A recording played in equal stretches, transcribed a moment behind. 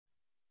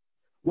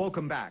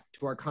Welcome back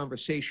to our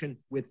conversation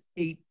with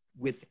 8th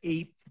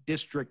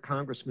District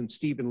Congressman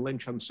Stephen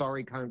Lynch. I'm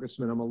sorry,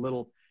 Congressman, I'm a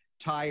little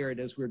tired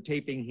as we're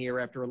taping here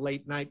after a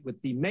late night with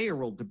the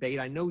mayoral debate.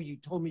 I know you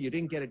told me you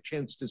didn't get a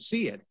chance to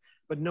see it,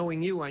 but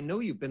knowing you, I know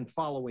you've been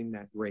following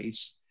that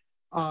race.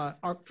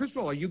 First of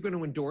all, are you going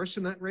to endorse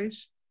in that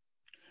race?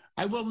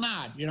 I will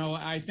not.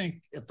 I think,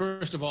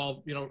 first of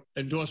all,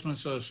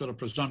 endorsements are sort of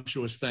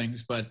presumptuous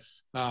things, but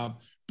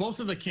both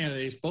of the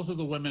candidates, both of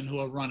the women who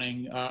are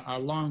running are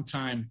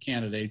longtime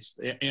candidates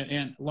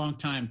and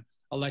longtime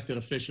elected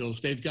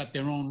officials. They've got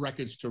their own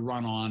records to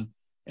run on.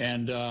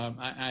 And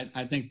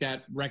I think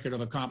that record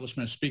of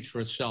accomplishment speaks for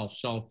itself.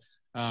 So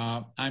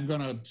I'm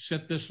going to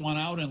sit this one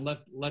out and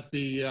let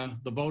the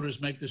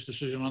voters make this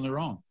decision on their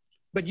own.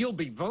 But you'll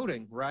be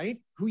voting, right?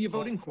 Who are you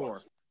voting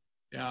for?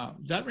 Yeah,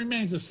 that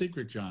remains a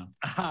secret, John.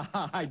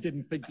 I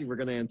didn't think you were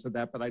going to answer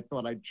that, but I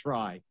thought I'd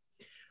try.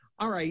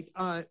 All right.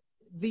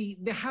 The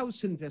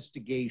House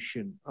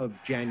investigation of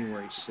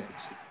January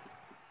 6th.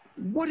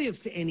 What,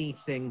 if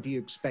anything, do you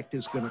expect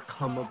is going to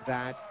come of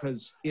that?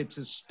 Because it's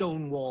a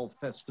Stonewall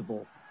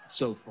festival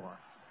so far.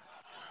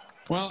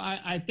 Well,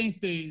 I think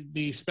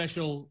the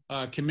special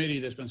committee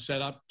that's been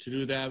set up to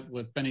do that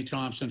with Benny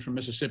Thompson from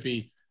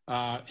Mississippi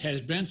has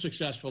been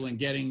successful in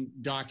getting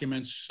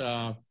documents.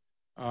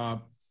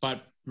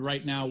 But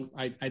right now,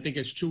 I think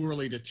it's too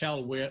early to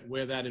tell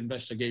where that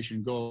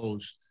investigation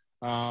goes.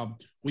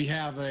 We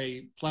have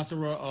a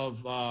plethora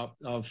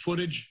of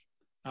footage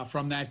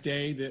from that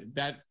day.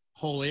 That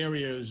whole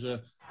area is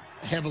a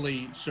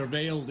heavily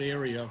surveilled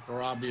area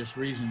for obvious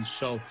reasons.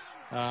 So,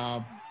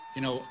 a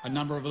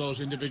number of those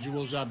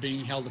individuals are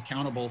being held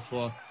accountable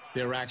for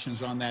their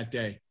actions on that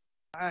day.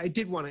 I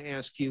did want to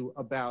ask you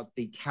about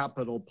the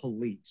Capitol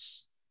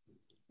Police.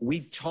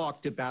 We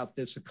talked about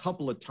this a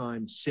couple of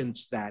times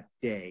since that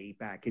day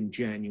back in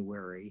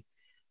January.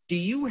 Do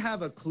you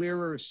have a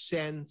clearer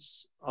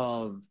sense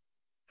of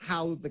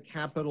how the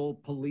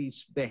Capitol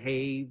Police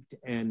behaved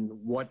and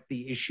what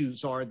the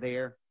issues are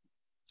there?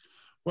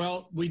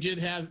 Well, we did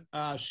have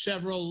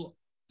several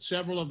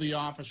of the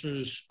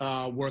officers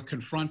were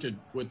confronted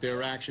with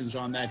their actions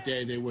on that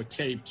day. They were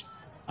taped.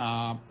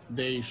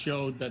 They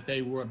showed that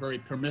they were very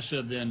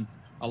permissive in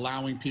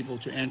allowing people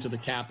to enter the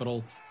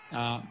Capitol.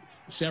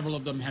 Several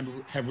of them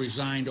have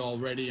resigned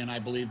already, and I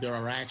believe there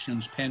are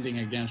actions pending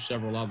against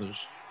several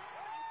others.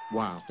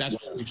 Wow. That's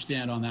where we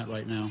stand on that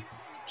right now.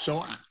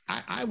 So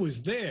I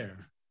was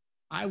there.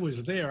 I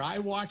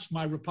watched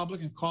my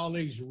Republican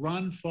colleagues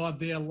run for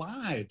their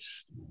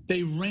lives.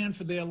 They ran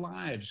for their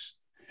lives.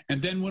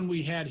 And then when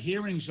we had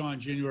hearings on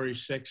January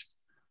 6th,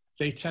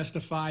 they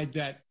testified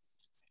that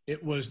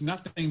it was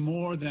nothing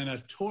more than a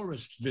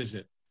tourist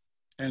visit.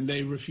 And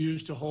they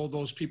refused to hold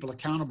those people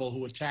accountable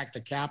who attacked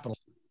the Capitol.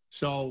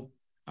 So,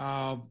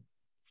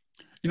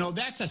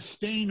 that's a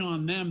stain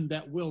on them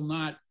that will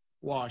not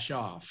wash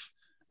off.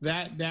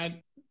 That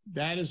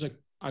is a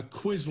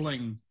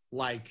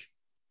Quisling-like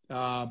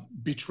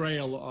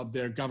betrayal of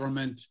their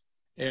government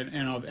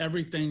and of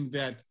everything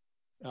that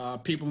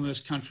people in this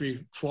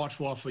country fought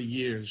for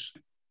years.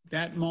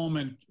 That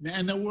moment,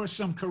 and there were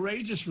some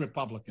courageous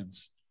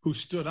Republicans who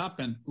stood up,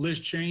 and Liz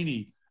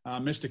Cheney,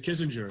 Mr.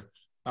 Kissinger,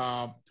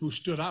 who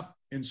stood up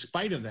in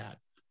spite of that.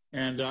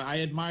 And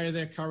I admire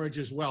their courage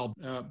as well.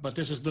 But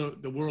this is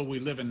the world we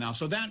live in now.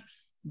 So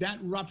that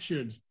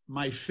ruptured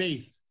my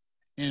faith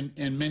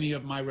in many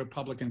of my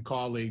Republican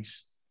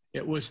colleagues.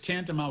 It was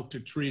tantamount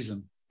to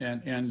treason.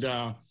 And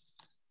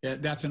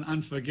that's an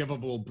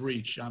unforgivable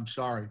breach. I'm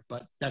sorry,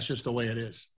 but that's just the way it is.